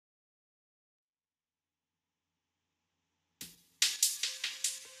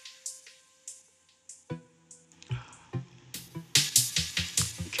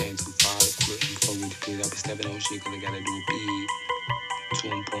came too far to quit. Before we quit, I be stepping on shit cause I gotta do big.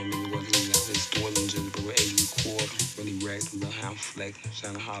 Too important, was leaving out this store and just but with age record. Really wrecked, little hand flex,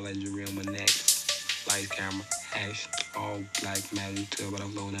 trying to holler at your real my neck. Lights, camera, action, all black, magic, tell, but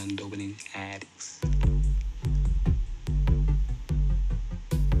I'm low down dope in these addicts.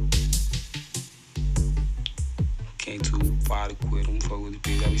 Came too far to quit, I'm fuck with the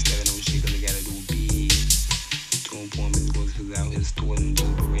bitch. I be stepping on shit cause I gotta do big. Too important, was cause out here store and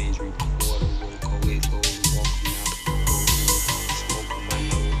just but with age record. With a cold age, walking out.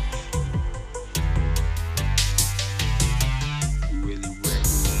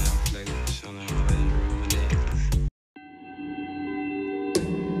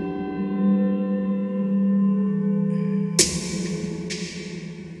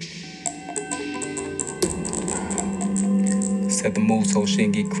 Set the mood so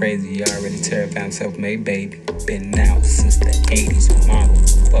shit get crazy. You already terrified, self-made baby. Been out since the 80s. Model,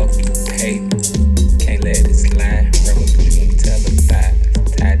 fuck you, pay me. Can't let it slide. Revolution televised.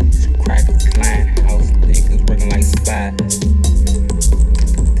 Tatties, crackers, lying. House niggas working like spies.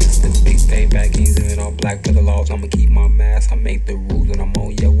 This the big day back easy and all black for the laws. I'ma keep my mask. I make the rules and I'm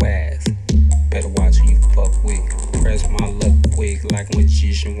on your ass. Better watch who you fuck with. Press my luck quick like a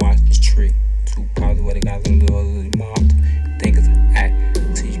magician. Watch this trick. Too positive what they got some little mob. Think it's an act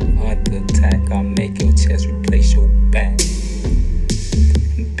till you under attack. I'll make your chest replace your back.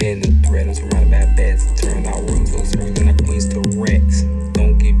 Been a threat, I'm surrounded by beds. Turned out rooms so certain and I queens to Rex.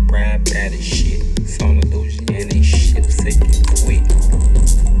 Don't get bribed by this shit. It's on illusion and they shit sick and quick.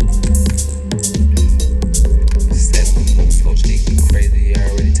 Set the mood so shit get crazy. I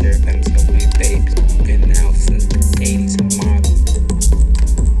already terrified myself with babies. Been out since the 80s model.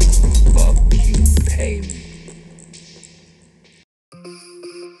 Fuck you, pay me.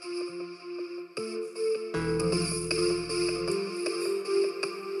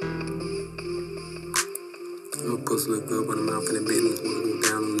 Pussy look good, but I'm out for the business. Wanna go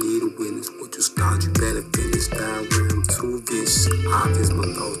down, don't need a witness. What you start, you better finish. Diagram too vicious. Obvious, my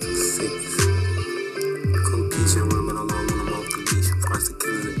thoughts too sickness. Come peace and run, but I'm alone when I'm off the leash. Christ the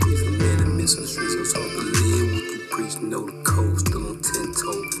killer, the priest, the man that miss the streets. I'm so believe what you preach. Know the code, still on 10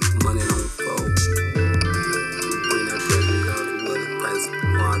 toes. Money on the fold. Bring that pressure out of what it price.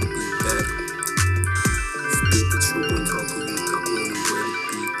 Hard to be better. Speak the truth and talk to you. The only way to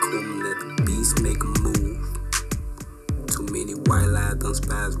be cool and let the beast make a move. Many white lies done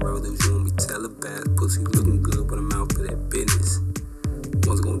spies, revolution won't be televised. Pussy looking good, but I'm out for that business.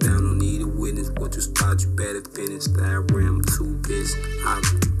 Once going down, don't need a witness. What you start, you better finish. Diagram too bitch. I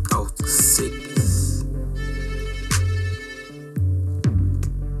thought the sickness.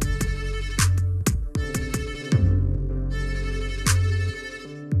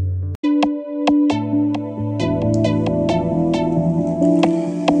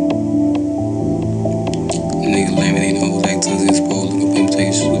 Nigga lame, they know like Tuesday exposed. Look up him, take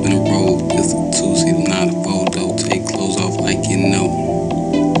a swoop in a robe. It's a two-seater, not a photo. Take clothes off like you know.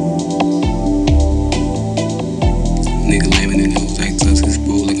 Nigga lame, they know like Tuesday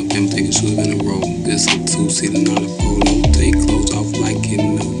exposed. Look up him, take a swoop in a robe. It's a two-seater, not a photo.